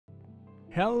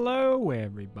Hello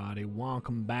everybody,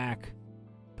 welcome back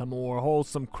to more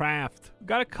WholesomeCraft.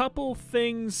 Got a couple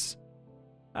things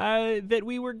that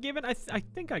we were given. I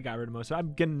think I got rid of most of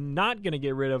it. I'm not gonna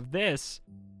get rid of this.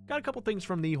 Got a couple things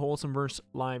from the WholesomeVerse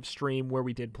live stream where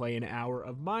we did play an hour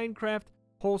of Minecraft,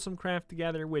 WholesomeCraft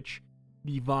together, which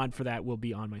the VOD for that will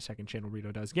be on my second channel,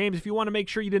 Rito Does Games. If you want to make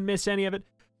sure you didn't miss any of it,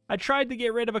 I tried to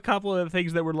get rid of a couple of the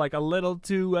things that were like a little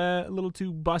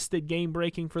too busted game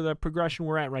breaking for the progression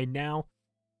we're at right now.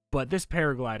 But this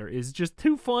paraglider is just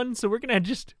too fun, so we're gonna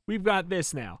we've got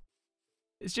this now.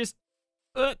 It's just,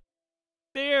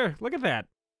 there, look at that.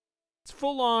 It's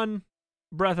full on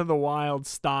Breath of the Wild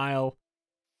style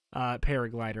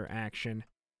paraglider action.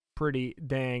 Pretty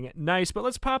dang nice, but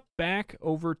let's pop back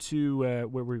over to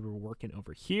where we were working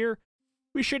over here.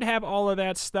 We should have all of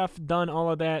that stuff done,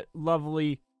 all of that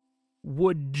lovely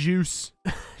wood juice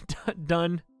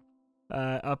done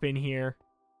up in here,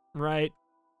 right?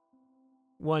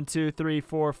 1, 2, 3,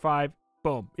 4, 5.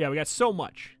 Boom. Yeah, we got so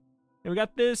much. And we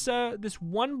got this this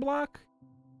one block.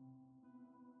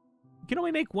 You can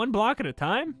only make one block at a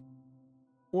time?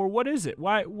 Or what is it?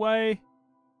 Why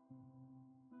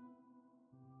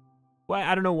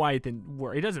I don't know why it didn't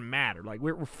work. It doesn't matter. Like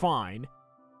we're fine.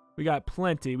 We got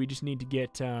plenty. We just need to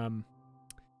get a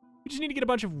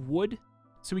bunch of wood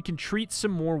so we can treat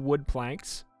some more wood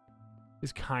planks.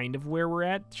 Is kind of where we're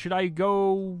at. Should I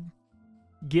go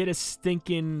get a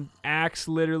stinking axe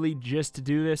literally just to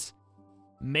do this?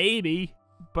 Maybe,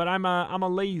 but I'm a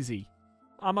lazy.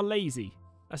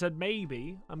 I said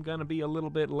maybe. I'm gonna be a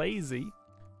little bit lazy.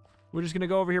 We're just gonna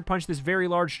go over here, punch this very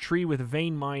large tree with a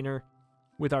vein miner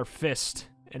with our fist,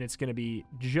 and it's gonna be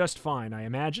just fine, I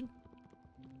imagine.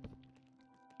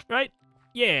 Right?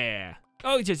 Yeah.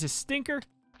 Oh, it's just a stinker?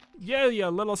 Yeah, you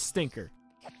little stinker.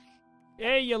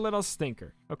 Yeah, you little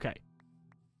stinker. Okay.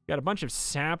 Got a bunch of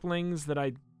saplings that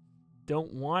I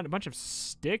don't want. A bunch of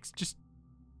sticks. Just...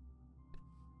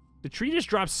 The tree just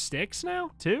drops sticks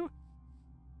now, too?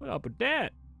 What up with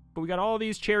that? But we got all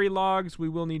these cherry logs. We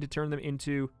will need to turn them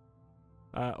into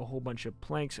a whole bunch of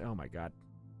planks. Oh, my God.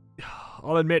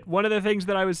 I'll admit, one of the things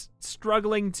that I was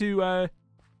struggling to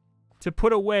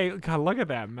put away... God, look at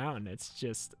that mountain. It's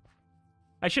just...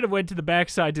 I should have went to the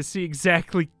backside to see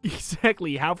exactly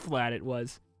how flat it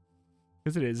was.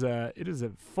 Because it is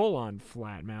a full-on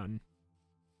flat mountain.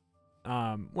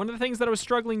 One of the things that I was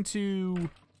struggling to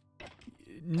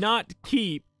not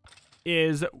keep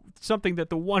is something that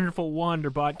the wonderful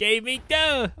Wanderbot gave me.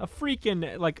 A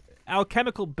freaking, like,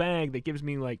 alchemical bag that gives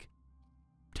me, like,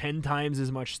 10 times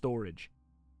as much storage.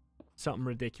 Something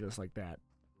ridiculous like that.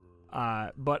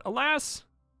 But alas,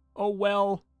 oh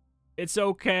well, it's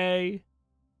okay.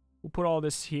 We'll put all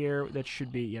this here. That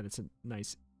should be, yeah, that's a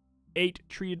nice 8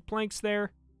 treated planks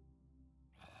there.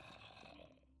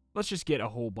 Let's just get a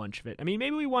whole bunch of it. I mean,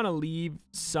 maybe we want to leave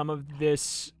some of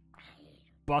this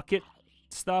bucket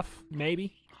stuff.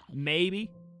 Maybe.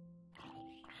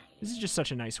 This is just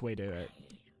such a nice way to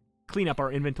clean up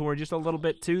our inventory just a little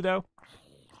bit too, though.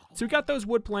 So we got those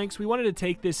wood planks. We wanted to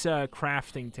take this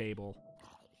crafting table.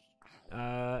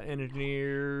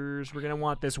 Engineers, we're going to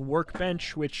want this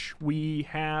workbench, which we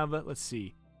have, let's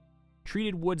see.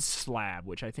 Treated wood slab,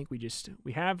 which I think we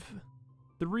have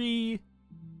 3.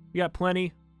 We got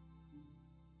plenty.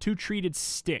 2 treated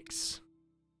sticks.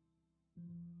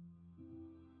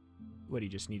 What do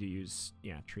you just need to use?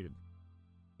 Yeah, treated.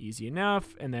 Easy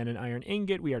enough. And then an iron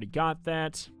ingot. We already got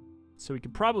that. So we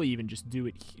could probably even just do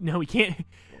it. No, we can't.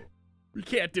 We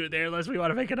can't do it there unless we want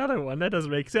to make another one. That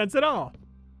doesn't make sense at all.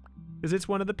 Because it's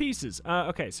one of the pieces.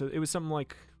 Okay, so it was something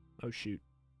like... Oh, shoot.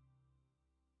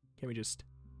 Can we just...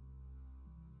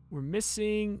 We're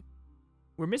missing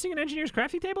an engineer's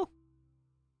crafting table?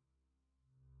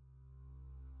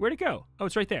 Where'd it go? Oh,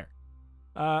 it's right there.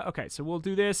 Okay, so we'll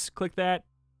do this. Click that.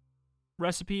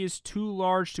 Recipe is too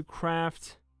large to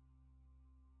craft.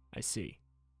 I see.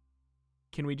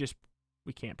 Can we just...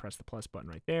 We can't press the plus button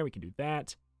right there. We can do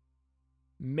that.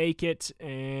 Make it,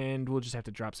 and we'll just have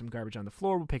to drop some garbage on the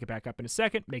floor. We'll pick it back up in a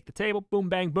second. Make the table. Boom,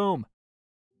 bang, boom.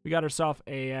 We got ourselves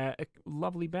a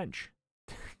lovely bench.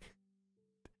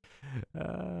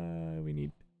 We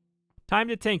need time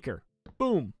to tinker.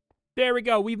 Boom. There we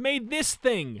go. We've made this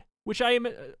thing, which I am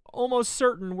almost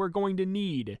certain we're going to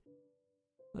need.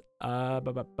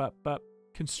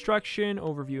 Construction,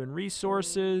 overview, and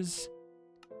resources.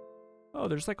 Oh,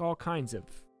 there's like all kinds of...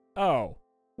 Oh,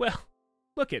 well,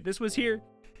 look it. This was here.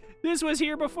 This was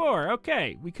here before.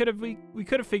 Okay, we could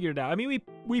have figured it out. I mean,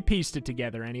 we pieced it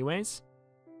together, anyways.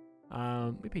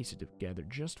 We pieced it together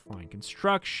just fine.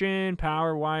 Construction,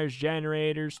 power wires,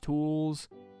 generators, tools,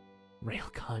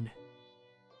 railgun.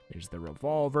 There's the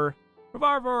revolver.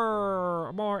 Revolver!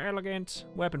 A more elegant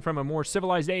weapon from a more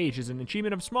civilized age is an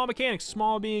achievement of small mechanics.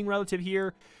 Small being relative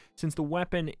here, since the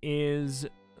weapon is,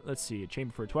 let's see, a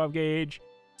chamber for a 12 gauge.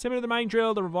 Similar to the mining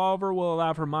drill, the revolver will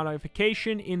allow for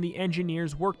modification in the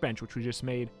engineer's workbench, which we just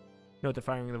made. Note the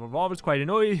firing of the revolver is quite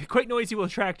noisy, will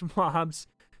attract mobs.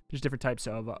 There's different types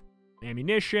of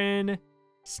ammunition.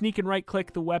 Sneak and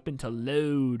right-click the weapon to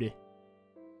load.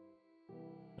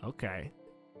 Okay.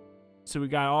 So we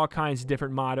got all kinds of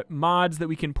different mods that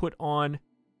we can put on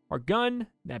our gun.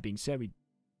 That being said, we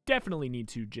definitely need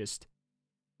to just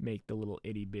make the little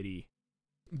itty-bitty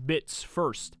bits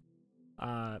first.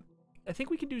 I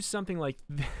think we can do something like...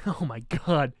 Oh my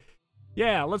god.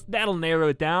 Yeah, that'll narrow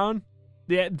it down.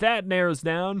 Yeah, that narrows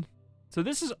down. So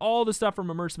this is all the stuff from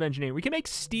immersive engineering. We can make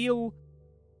steel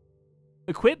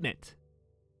equipment.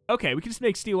 Okay, we can just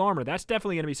make steel armor. That's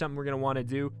definitely going to be something we're going to want to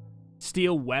do.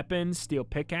 Steel weapons, steel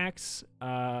pickaxe.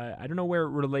 I don't know where it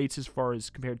relates as far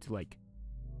as compared to, like,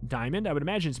 diamond. I would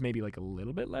imagine it's maybe, like, a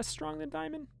little bit less strong than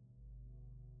diamond.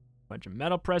 Bunch of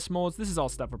metal press molds. This is all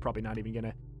stuff we're probably not even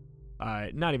going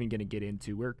to get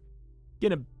into. We're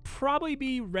going to probably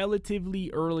be relatively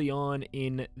early on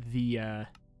in the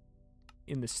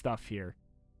stuff here.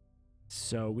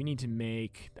 So we need to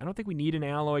make... I don't think we need an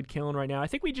alloyed kiln right now. I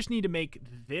think we just need to make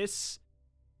this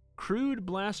crude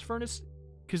blast furnace...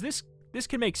 Because this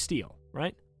can make steel,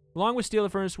 right? Along with steel, the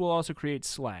furnace will also create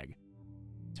slag.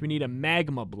 So we need a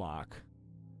magma block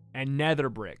and nether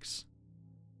bricks.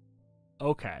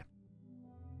 Okay.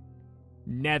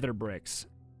 Nether bricks.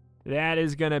 That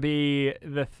is going to be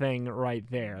the thing right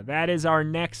there. That is our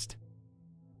next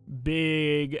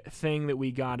big thing that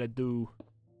we got to do.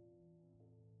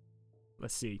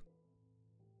 Let's see.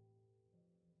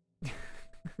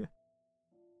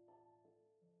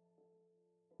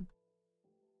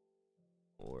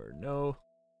 Or no.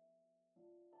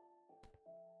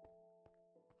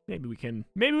 Maybe we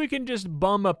can just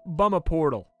bum a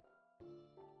portal.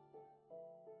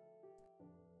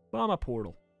 Bum a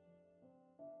portal.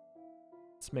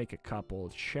 Let's make a couple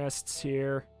of chests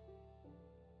here.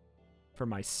 For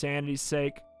my sanity's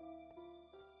sake.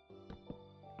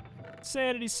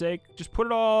 Sanity's sake. Just put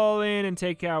it all in and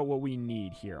take out what we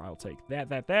need here. I'll take that,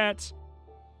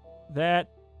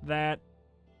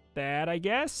 I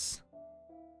guess.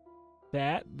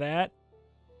 That.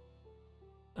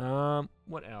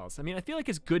 What else? I mean, I feel like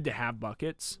it's good to have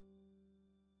buckets.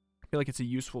 I feel like it's a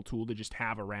useful tool to just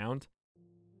have around.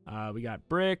 We got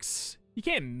bricks. You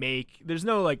can't make... There's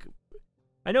no, like...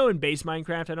 I know in base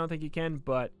Minecraft I don't think you can,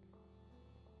 but...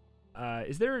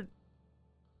 is there...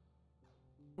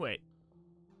 Wait.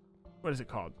 What is it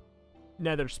called?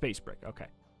 Nether space brick. Okay.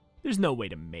 There's no way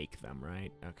to make them,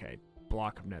 right? Okay.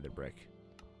 Block of nether brick.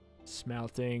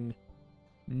 Smelting...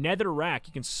 Netherrack.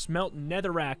 You can smelt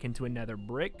netherrack into a nether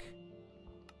brick.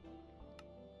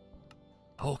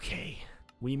 Okay.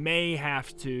 We may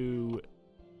have to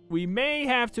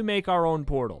make our own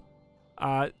portal.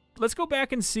 Let's go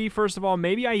back and see, first of all,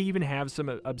 maybe I even have some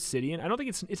obsidian. I don't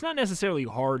think it's not necessarily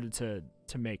hard to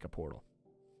make a portal.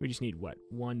 We just need what?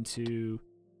 1, 2,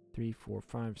 3, 4,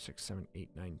 5, 6, 7, 8,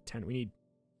 9, 10. We need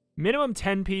minimum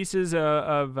 10 pieces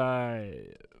of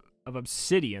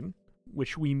obsidian,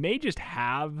 which we may just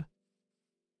have.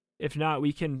 If not,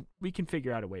 we can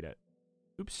figure out a way to,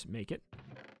 make it.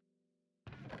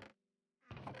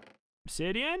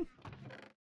 Obsidian?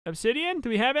 Obsidian? Do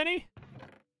we have any?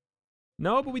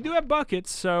 No, but we do have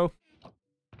buckets, so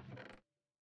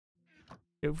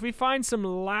if we find some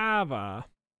lava,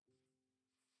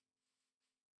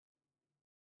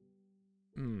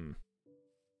 we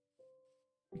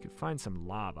could find some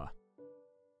lava.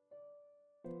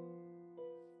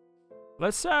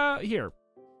 Let's, here.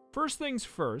 First things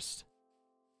first.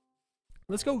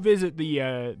 Let's go visit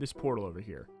the, this portal over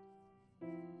here.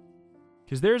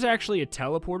 Because there's actually a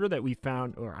teleporter that we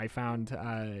found, or I found,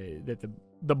 that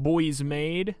the boys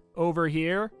made over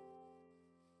here.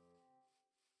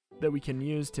 That we can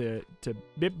use to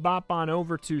bip-bop on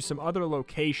over to some other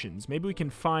locations. Maybe we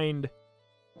can find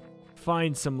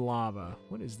some lava.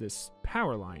 What is this?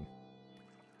 Power line.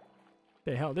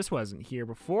 The hell, this wasn't here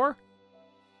before.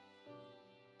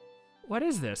 What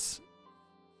is this?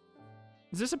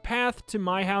 Is this a path to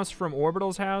my house from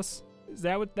Orbital's house? Is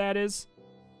that what that is?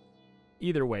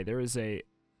 Either way, there is a...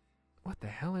 What the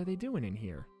hell are they doing in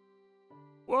here?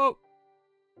 Whoa!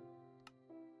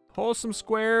 Wholesome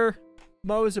Square,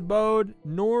 Mo's Abode,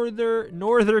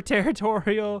 Northern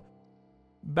Territorial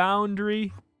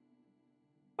Boundary.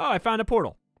 Oh, I found a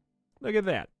portal. Look at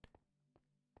that.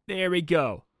 There we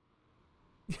go.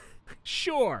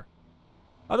 Sure.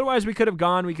 Otherwise, we could have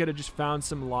gone. We could have just found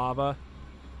some lava.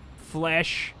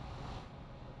 Flesh.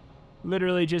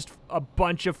 Literally just a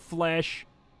bunch of flesh.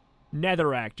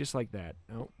 Netherrack, just like that.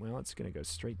 Oh, well, it's gonna go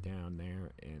straight down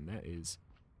there, and that is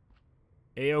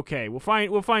A-okay. We'll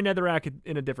find Netherrack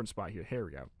in a different spot here. Here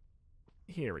we go.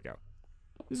 Here we go.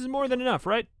 This is more than enough,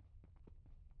 right?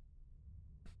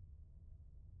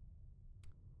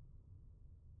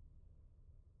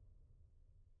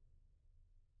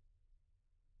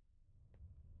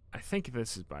 I think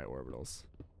this is by orbitals.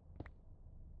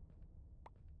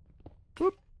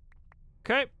 Whoop.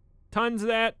 Okay, tons of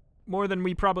that. More than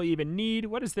we probably even need.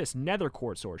 What is this? Nether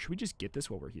quartz ore. Should we just get this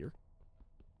while we're here?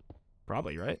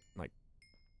 Probably, right? Like,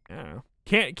 I don't know.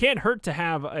 Can't hurt to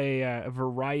have a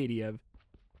variety of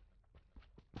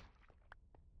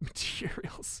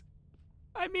materials.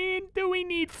 I mean, do we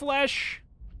need flesh?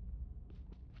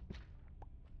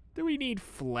 Do we need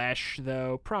flesh,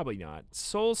 though? Probably not.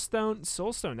 Soulstone.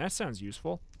 Soulstone, that sounds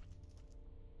useful.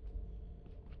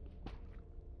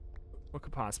 What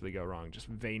could possibly go wrong? Just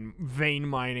vein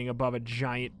mining above a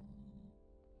giant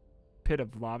pit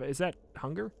of lava. Is that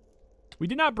hunger? We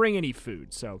did not bring any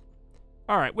food, so...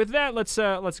 Alright, with that, let's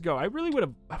go. I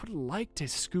would like to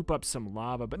scoop up some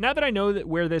lava, but now that I know that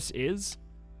where this is,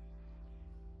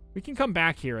 we can come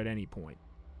back here at any point.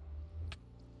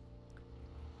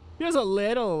 Feels a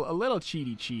little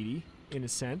cheaty, in a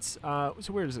sense. So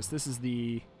where is this? This is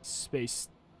the space...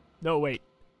 No, wait.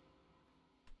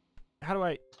 How do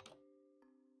I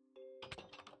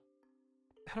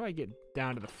get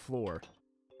down to the floor?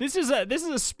 This is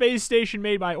a space station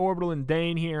made by Orbital and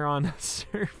Dane here on the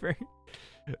server.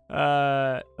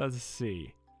 Let's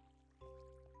see.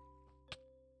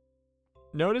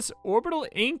 Notice Orbital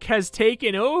Inc. has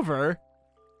taken over.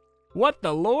 What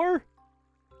the lore?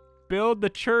 Build the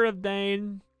Chur of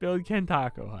Dane. Build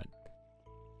Kentako Hut.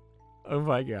 Oh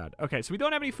my god. Okay, so we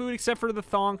don't have any food except for the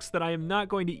thonks that I am not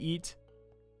going to eat.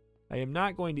 I am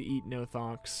not going to eat no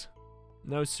thonks.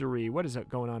 No siree. What is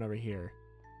going on over here?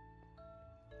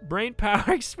 Brain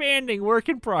power expanding. Work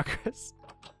in progress.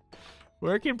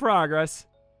 Work in progress.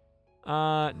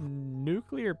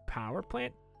 Nuclear power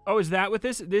plant? Oh, is that what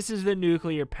this? This is the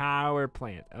nuclear power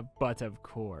plant. But of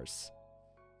course.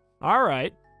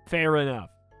 Alright. Fair enough.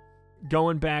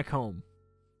 Going back home.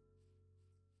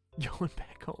 Going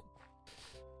back home.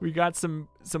 We got some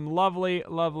lovely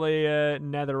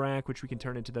netherrack, which we can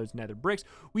turn into those nether bricks.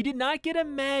 We did not get a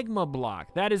magma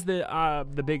block. That is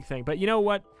the big thing. But you know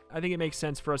what? I think it makes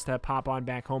sense for us to pop on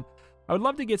back home. I would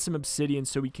love to get some obsidian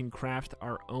so we can craft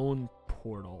our own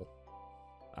portal.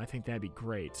 I think that'd be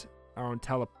great. Our own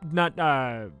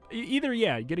either,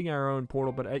 yeah, getting our own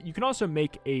portal, but you can also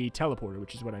make a teleporter,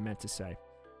 which is what I meant to say.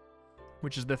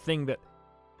 Which is the thing that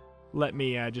let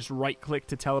me just right-click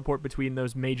to teleport between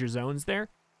those major zones there.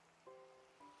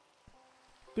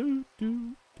 Here's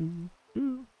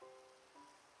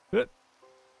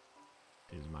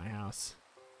my house.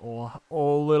 Oh,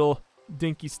 little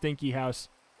dinky stinky house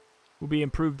will be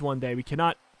improved one day. We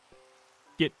cannot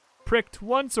get pricked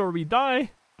once or we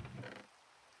die.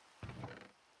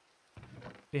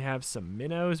 They have some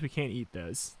minnows. We can't eat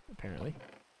those, apparently.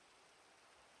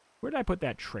 Where did I put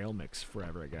that trail mix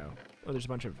forever ago? Oh, there's a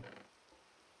bunch of...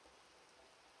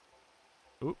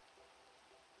 Oop.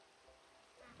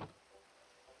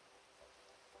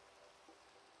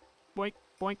 Boink,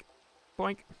 boink,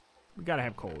 boink. We gotta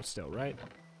have coal still, right?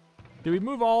 Did we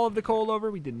move all of the coal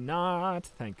over? We did not.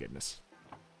 Thank goodness.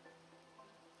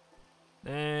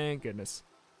 Thank goodness.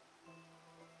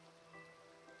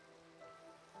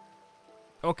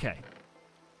 Okay.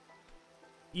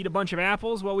 Eat a bunch of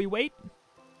apples while we wait.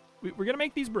 We're gonna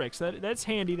make these bricks. That's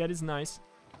handy. That is nice.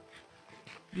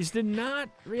 These did not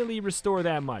really restore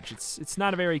that much. It's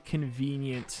not a very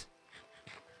convenient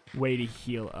way to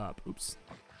heal up. Oops.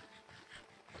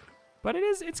 But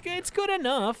it's good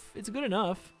enough. It's good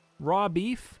enough. Raw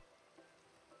beef.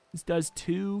 This does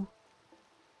 2.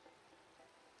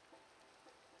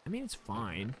 I mean, it's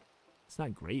fine. It's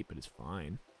not great, but it's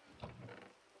fine.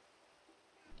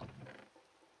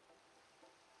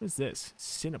 What is this?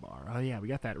 Cinnabar. Oh yeah, we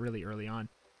got that really early on.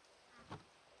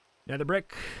 Nether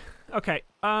brick. Okay.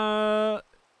 Well,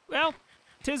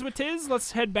 tis what tis.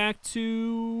 Let's head back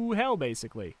to hell,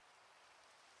 basically.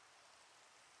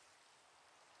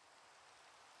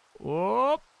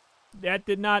 Oh, that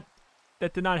did not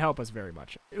help us very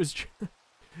much. It was,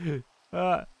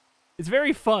 it's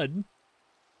very fun.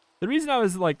 The reason I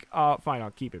was like, fine,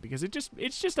 I'll keep it because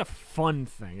it's just a fun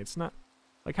thing. It's not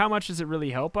like how much does it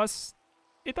really help us?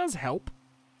 It does help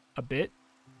a bit,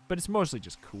 but it's mostly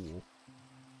just cool.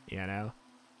 You know,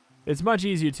 it's much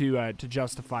easier to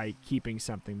justify keeping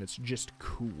something that's just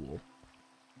cool.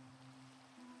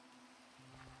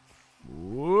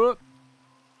 Whoop.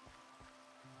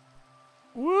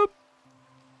 Whoop.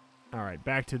 All right,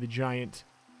 back to the giant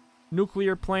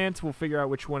nuclear plant. We'll figure out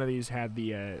which one of these had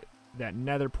the that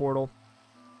nether portal.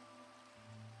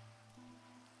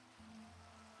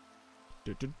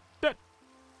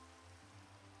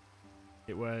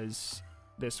 It was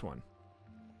this one.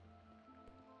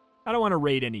 I don't want to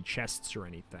raid any chests or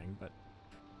anything, but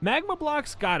magma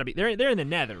blocks gotta be. They're in the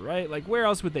nether, right? Like, where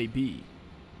else would they be?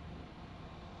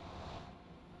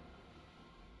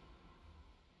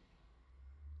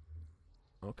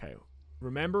 Okay.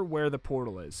 Remember where the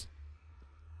portal is.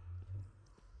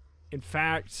 In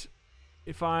fact,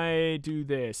 if I do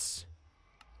this.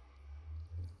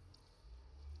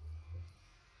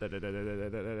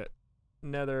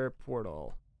 Nether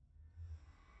portal.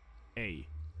 A.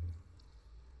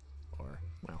 Or,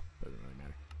 well, doesn't really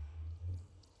matter.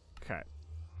 Okay.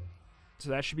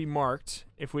 So that should be marked.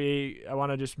 I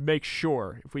want to just make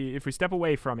sure. If we step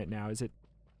away from it now, is it?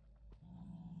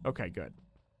 Okay, good.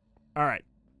 All right.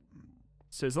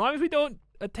 So as long as we don't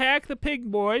attack the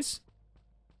pig boys,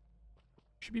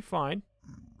 should be fine.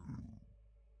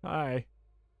 Hi.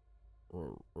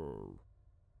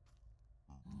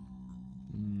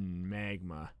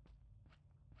 Magma.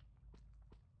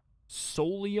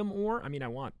 Solium ore? I mean, I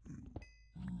want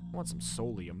some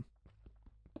solium.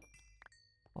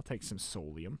 I'll take some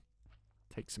solium.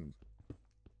 Take some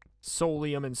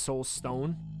solium and soul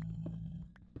stone.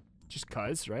 Just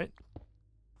cuz, right?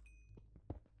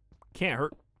 Can't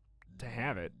hurt to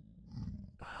have it.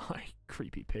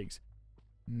 Creepy pigs.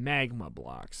 Magma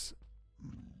blocks.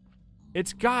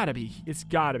 It's gotta be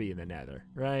in the nether,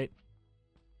 right?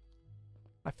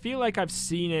 I feel like I've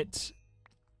seen it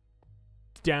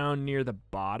down near the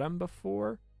bottom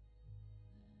before.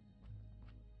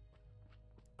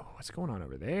 Oh, what's going on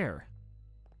over there?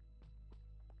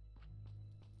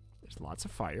 There's lots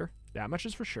of fire. That much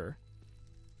is for sure.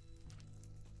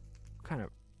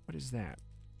 What is that?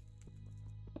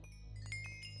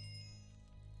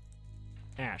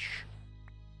 Ash.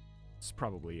 It's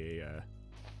probably a,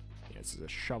 yeah, this is a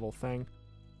shovel thing.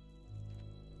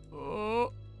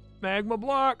 Oh, magma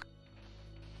block.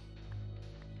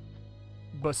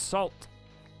 Basalt.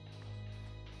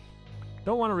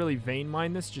 Don't want to really vein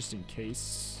mine this just in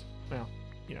case. Well,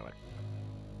 you know what.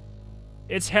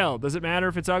 It's hell. Does it matter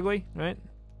if it's ugly, right?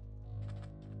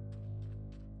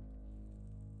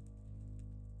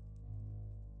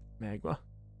 Magma.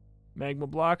 Magma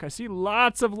block. I see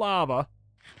lots of lava.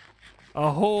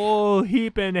 A whole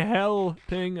heaping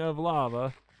helping of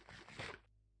lava.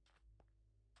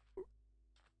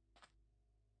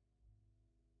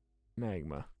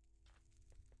 Magma.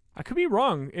 I could be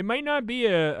wrong. It might not be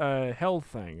a hell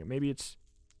thing. Maybe it's...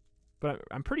 But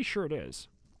I'm pretty sure it is.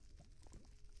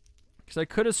 Because I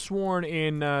could have sworn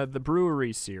in the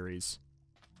brewery series,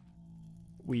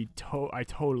 I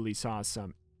totally saw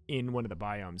some in one of the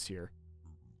biomes here.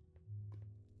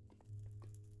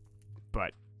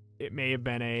 But it may have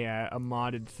been a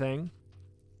modded thing.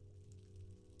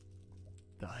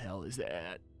 The hell is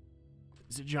that?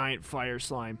 It's a giant fire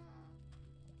slime.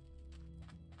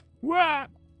 Wah!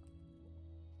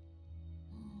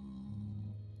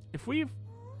 If we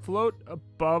float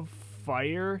above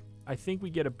fire, I think we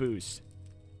get a boost.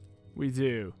 We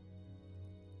do.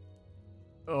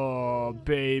 Oh,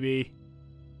 baby.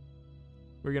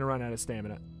 We're gonna run out of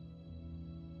stamina.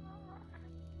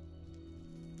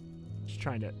 Just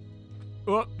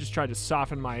trying to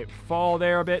soften my fall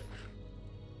there a bit.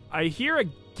 I hear a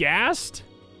ghast.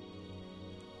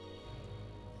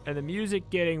 And the music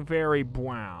getting very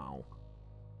wow.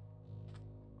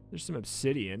 There's some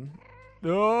obsidian.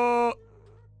 Oh,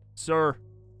 sir.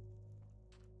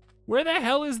 Where the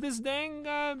hell is this dang,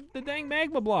 the dang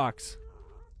magma blocks?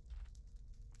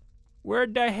 Where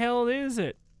the hell is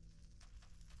it?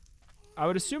 I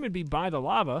would assume it'd be by the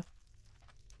lava.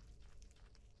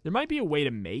 There might be a way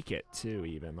to make it, too,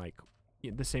 even. Like,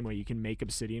 the same way you can make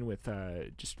obsidian with,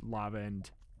 just lava and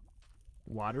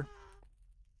water.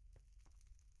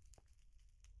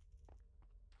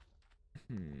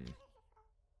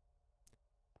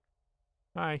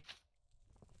 Hi.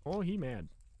 Oh, he mad.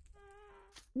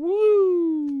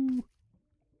 Woo!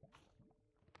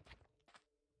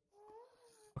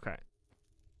 Okay.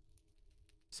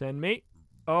 Send me.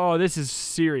 Oh, this is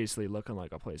seriously looking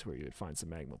like a place where you would find some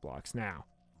magma blocks. Now,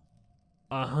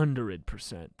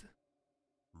 100%.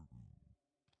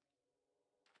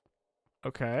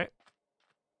 Okay.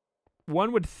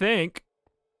 One would think.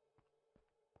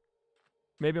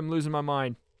 Maybe I'm losing my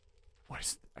mind. What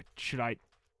is... Should I...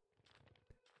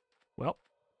 Well.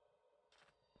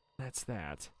 That's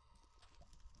that.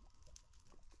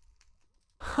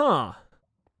 Huh.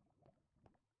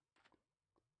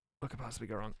 What could possibly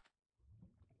go wrong?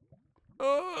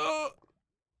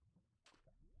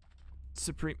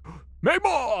 Supreme.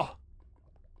 Magma!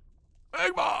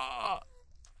 Magma!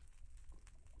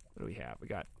 What do we have? We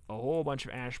got a whole bunch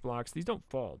of ash blocks. These don't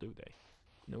fall, do they?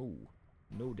 No.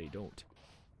 No, they don't.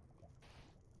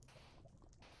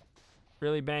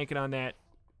 Really banking on that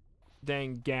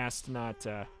dang gas to not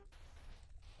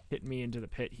hit me into the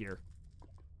pit here.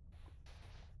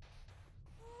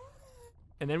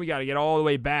 And then we got to get all the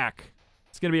way back.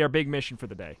 It's going to be our big mission for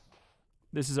the day.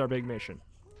 This is our big mission.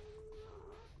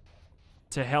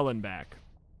 To hell and back.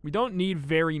 We don't need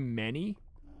very many.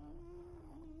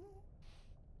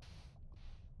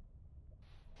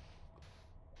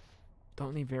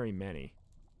 Don't need very many.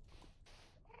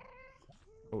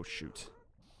 Oh, shoot.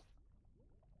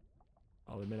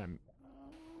 I'll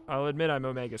admit I'm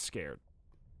omega scared.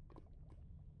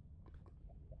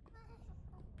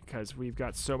 Because we've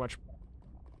got so much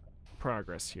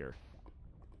progress here.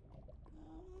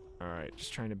 Alright,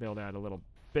 just trying to build out a little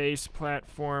base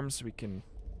platform so we can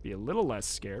be a little less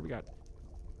scared. We got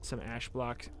some ash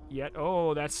block yet.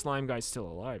 Oh, that slime guy's still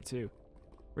alive, too.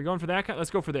 We're going for that guy? Let's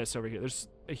go for this over here. There's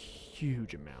a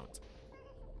huge amount.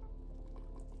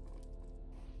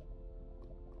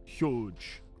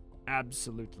 Huge.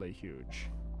 Absolutely huge.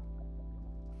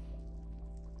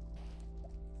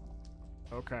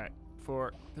 Okay.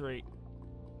 4, 3.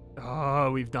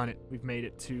 Oh, we've done it. We've made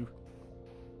it to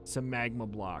some magma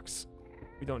blocks.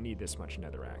 We don't need this much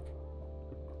netherrack.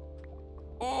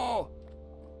 Oh!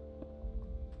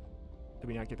 Did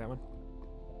we not get that one?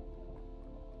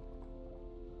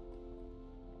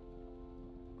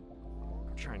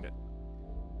 I'm trying to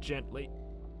gently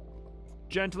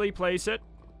place it.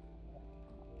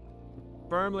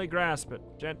 Firmly grasp it.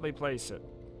 Gently place it.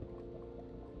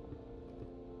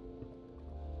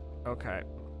 Okay.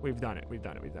 We've done it. We've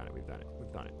done it. We've done it. We've done it.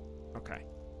 We've done it. Okay.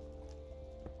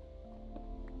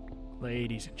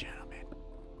 Ladies and gentlemen.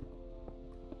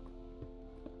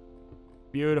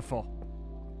 Beautiful.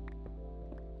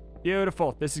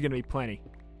 Beautiful. This is going to be plenty.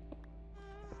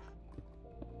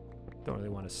 Don't really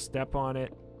want to step on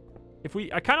it.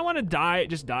 I kind of want to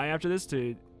just die after this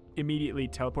to immediately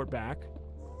teleport back.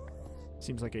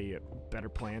 Seems like a better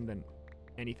plan than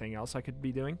anything else I could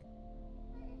be doing.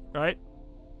 All right.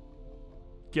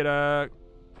 Get a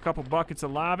couple buckets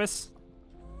of lavis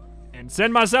and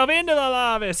send myself into the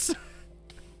lavis.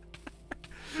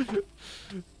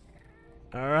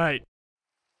 All right.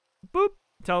 Boop.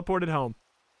 Teleported home.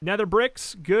 Nether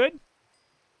bricks. Good.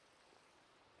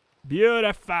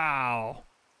 Beautiful.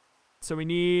 So we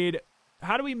need...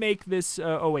 How do we make this...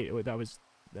 oh, wait. That was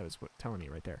what telling me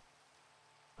right there.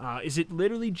 Is it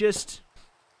literally just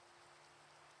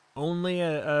only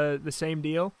the same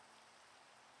deal?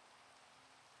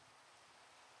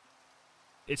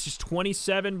 It's just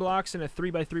 27 blocks in a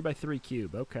 3x3x3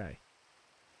 cube. Okay.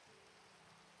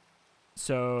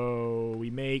 So we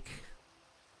make...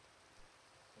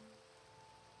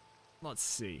 Let's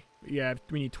see. Yeah,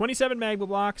 we need 27 magma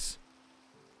blocks.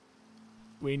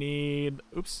 We need...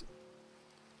 Oops.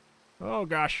 Oh,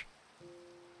 gosh.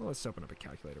 Well, let's open up a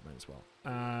calculator, might as well.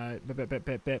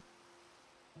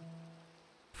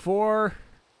 4.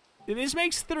 This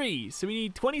makes 3. So we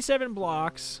need 27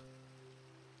 blocks.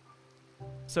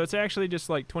 So it's actually just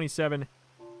like 27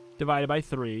 divided by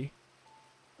 3.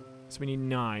 So we need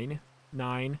 9.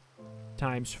 9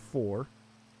 times 4.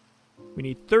 We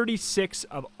need 36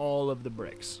 of all of the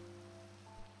bricks.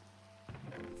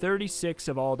 36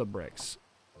 of all the bricks.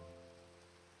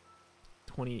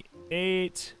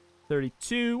 28,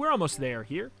 32. We're almost there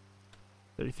here.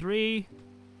 33,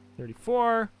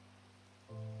 34.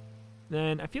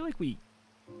 Then I feel like we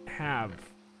have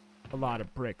a lot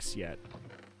of bricks yet.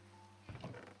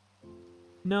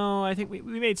 No, I think we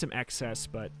made some excess,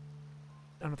 but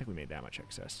I don't think we made that much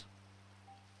excess.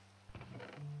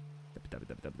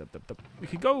 We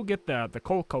could go get the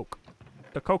Coke.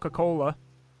 The Coca-Cola.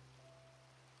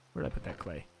 Where did I put that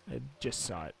clay? I just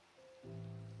saw it.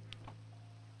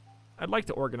 I'd like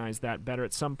to organize that better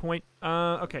at some point.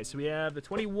 Okay, so we have the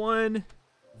 21,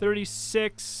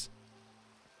 36.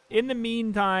 In the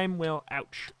meantime, well,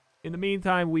 ouch. In the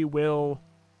meantime, we will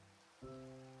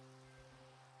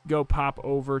go pop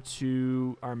over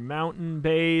to our mountain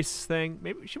base thing.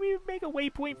 Maybe should we make a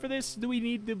waypoint for this? Do we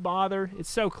need to bother? It's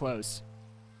so close.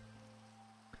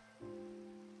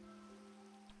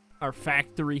 Our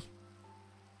factory.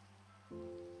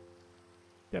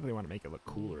 Definitely want to make it look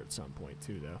cooler at some point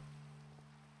too, though.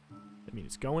 I mean,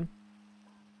 it's going.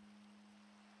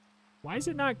 Why is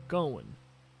it not going?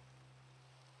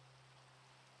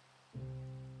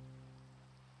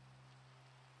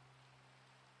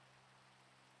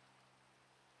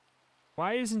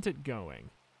 Why isn't it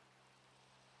going?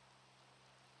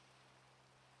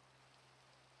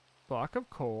 block of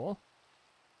coal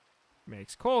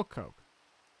makes coal coke.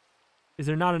 Is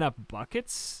there not enough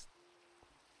buckets?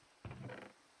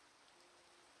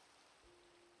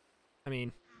 I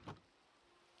mean,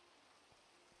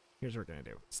 here's what we're gonna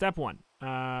do. Step 1.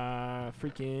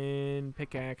 Freaking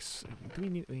pickaxe. We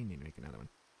need to make another one.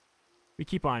 We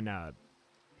keep on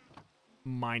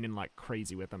mining like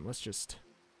crazy with them. Let's just...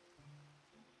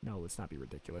 No, let's not be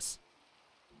ridiculous.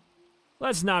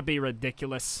 Let's not be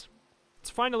ridiculous. Let's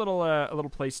find a little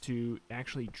place to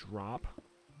actually drop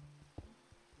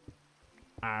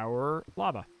our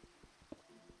lava.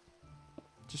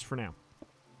 Just for now.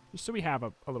 Just so we have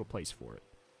a little place for it.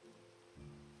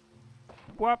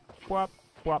 Whop, whop,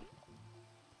 whop.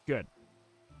 Good.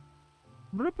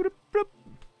 Bloop, bloop, bloop.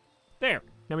 There.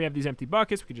 Now we have these empty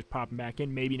buckets. We can just pop them back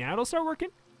in. Maybe now it'll start working.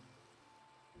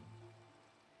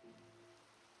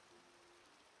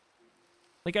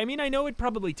 Like, I mean, I know it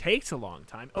probably takes a long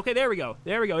time. Okay, there we go.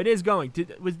 There we go. It is going.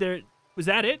 Was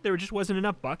that it? There just wasn't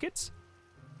enough buckets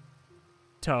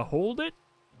to hold it?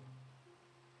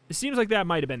 It seems like that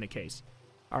might have been the case.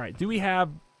 All right, do we have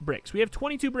bricks? We have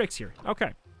 22 bricks here.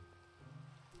 Okay.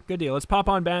 Good deal. Let's pop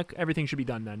on back. Everything should be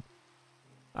done then.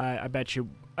 I bet you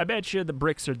the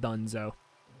bricks are done, Zo.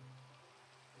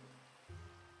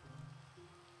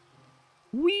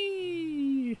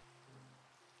 Whee!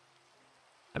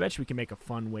 I bet you we can make a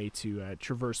fun way to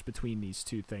traverse between these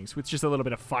two things with just a little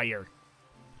bit of fire.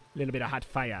 A little bit of hot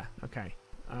fire. Okay.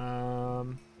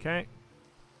 Okay.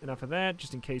 Enough of that,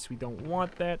 just in case we don't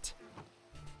want that.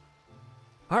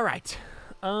 All right.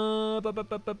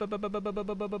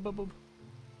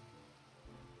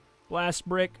 Blast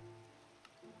brick.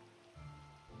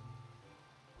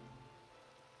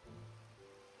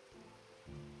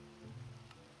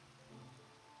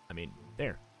 I mean,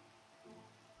 there.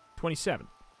 27.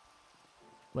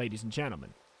 Ladies and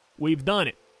gentlemen, we've done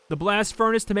it. The blast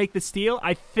furnace to make the steel.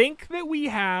 I think that we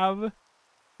have...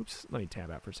 Oops, let me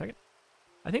tab out for a second.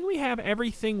 I think we have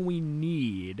everything we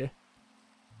need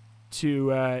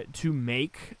to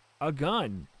make a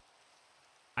gun.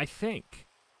 I think.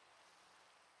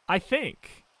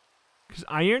 Because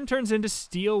iron turns into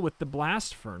steel with the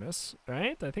blast furnace,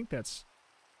 right? I think that's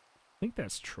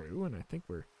true, and I think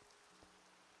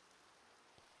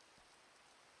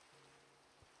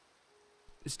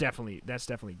that's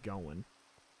definitely going.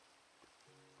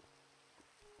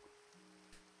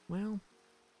 Well,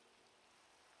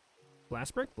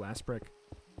 blast brick.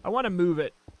 I want to move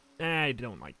it. I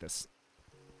don't like this.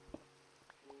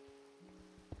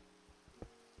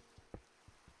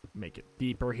 Make it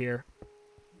deeper here.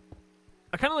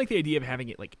 I kind of like the idea of having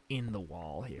it like in the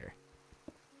wall here.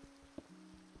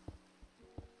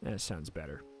 That sounds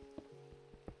better.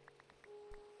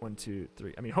 1, 2,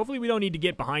 3. I mean, hopefully we don't need to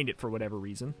get behind it for whatever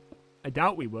reason. I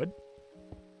doubt we would.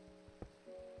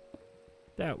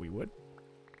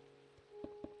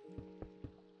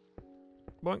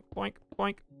 Boink, boink,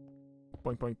 boink.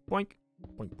 Boink, boink, boink.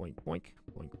 Boink, boink, boink.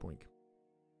 Boink, boink.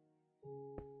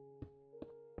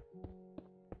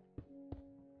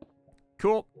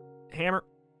 Cool. Hammer.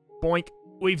 Boink.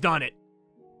 We've done it.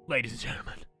 Ladies and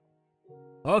gentlemen.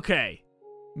 Okay.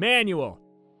 Manual.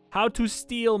 How to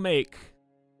steel make.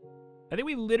 I think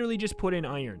we literally just put in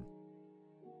iron.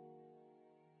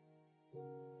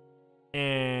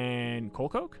 And coal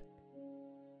coke?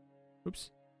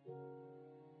 Oops.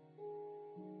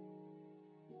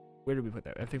 Where did we put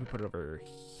that? I think we put it over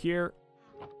here.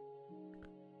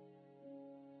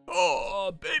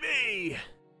 Oh, baby!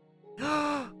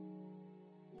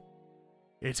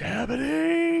 It's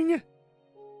happening!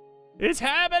 It's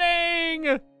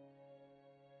happening!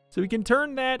 So we can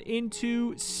turn that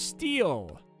into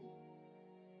steel.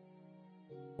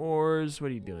 Ores,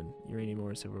 what are you doing? Uranium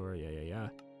ore, silver ore, yeah.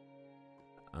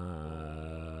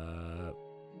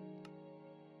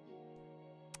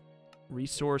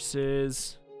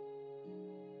 Resources.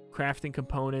 Crafting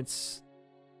components.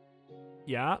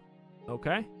 Yeah,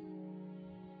 okay.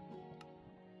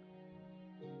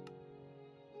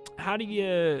 How do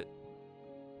you...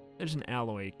 There's an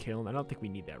alloy kiln. I don't think we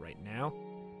need that right now.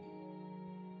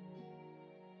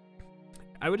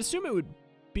 I would assume it would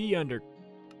be under...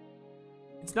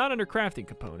 It's not under crafting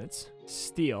components.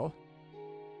 Steel.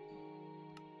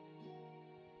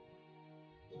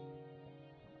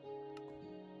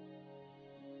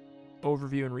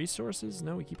 Overview and resources.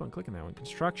 No, we keep on clicking that one.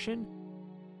 Construction.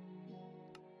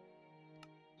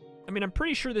 I mean, I'm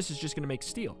pretty sure this is just going to make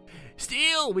steel.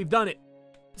 Steel! We've done it.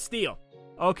 Steel.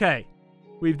 Okay.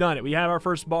 We've done it. We have our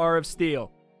first bar of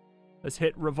steel. Let's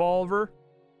hit revolver.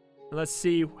 And let's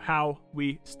see how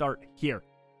we start here.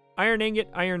 Iron ingot,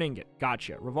 iron ingot.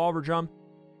 Gotcha. Revolver drum.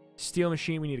 Steel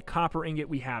machine. We need a copper ingot.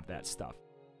 We have that stuff.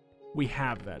 we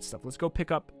have that stuff. Let's go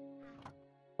pick up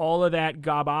all of that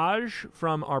garbage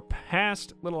from our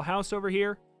past little house over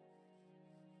here.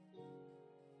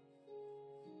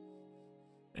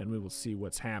 And we will see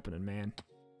what's happening, man.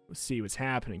 We'll see what's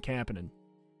happening.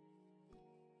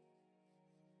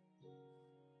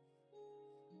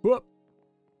 Whoop.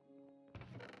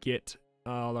 Get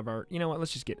all of our... You know what?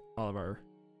 Let's just get all of our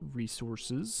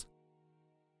resources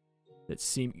that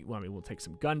seem... Well, I mean, we'll take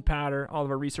some gunpowder. All of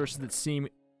our resources that seem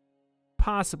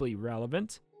possibly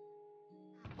relevant.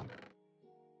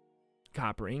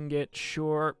 Copper ingot,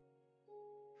 sure.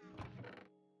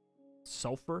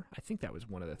 Sulfur. I think that was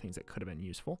one of the things that could have been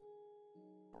useful.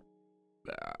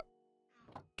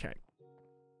 Okay.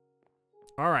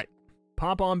 All right.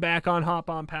 Pop on back on, hop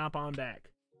on, pop on back.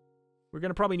 We're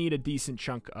going to probably need a decent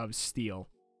chunk of steel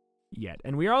yet.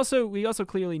 And we also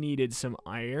clearly needed some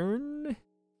iron.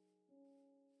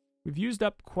 We've used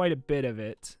up quite a bit of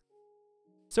it.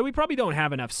 So we probably don't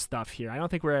have enough stuff here. I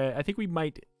think we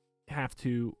might have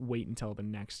to wait until the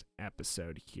next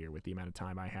episode here with the amount of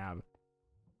time I have.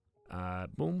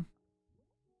 Boom.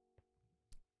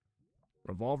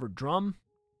 Revolver drum.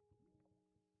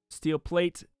 Steel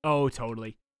plate. Oh,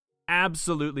 totally.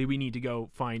 Absolutely, we need to go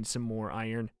find some more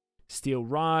iron. Steel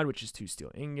rod, which is 2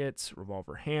 steel ingots.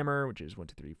 Revolver hammer, which is 1,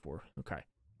 2, 3, 4. Okay.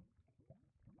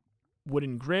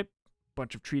 Wooden grip.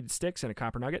 Bunch of treated sticks and a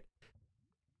copper nugget.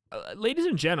 Ladies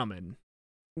and gentlemen,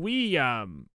 we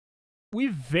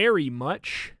very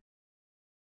much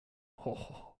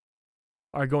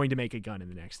are going to make a gun in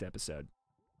the next episode.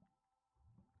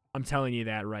 I'm telling you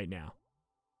that right now.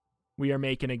 We are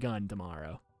making a gun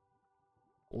tomorrow.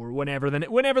 Or whenever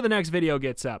the next video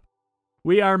gets up.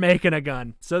 We are making a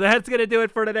gun. So that's going to do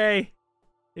it for today.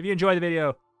 If you enjoyed the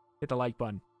video, hit the like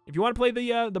button. If you want to play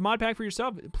the mod pack for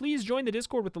yourself, please join the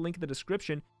Discord with the link in the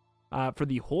description for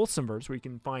the WholesomeVerse, where you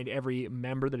can find every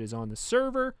member that is on the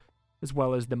server, as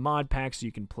well as the mod pack, so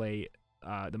you can play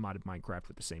the modded Minecraft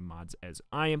with the same mods as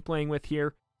I am playing with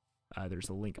here. There's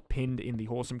a link pinned in the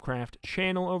WholesomeCraft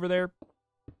channel over there.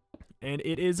 And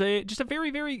it is just a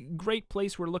very, very great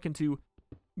place. We're looking to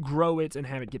grow it and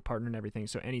have it get partnered and everything,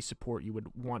 so any support you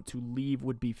would want to leave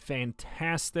would be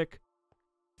fantastic.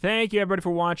 Thank you, everybody,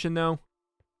 for watching, though.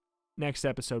 Next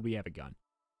episode, we have a gun.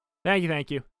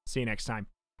 Thank you. See you next time.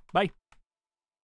 Bye.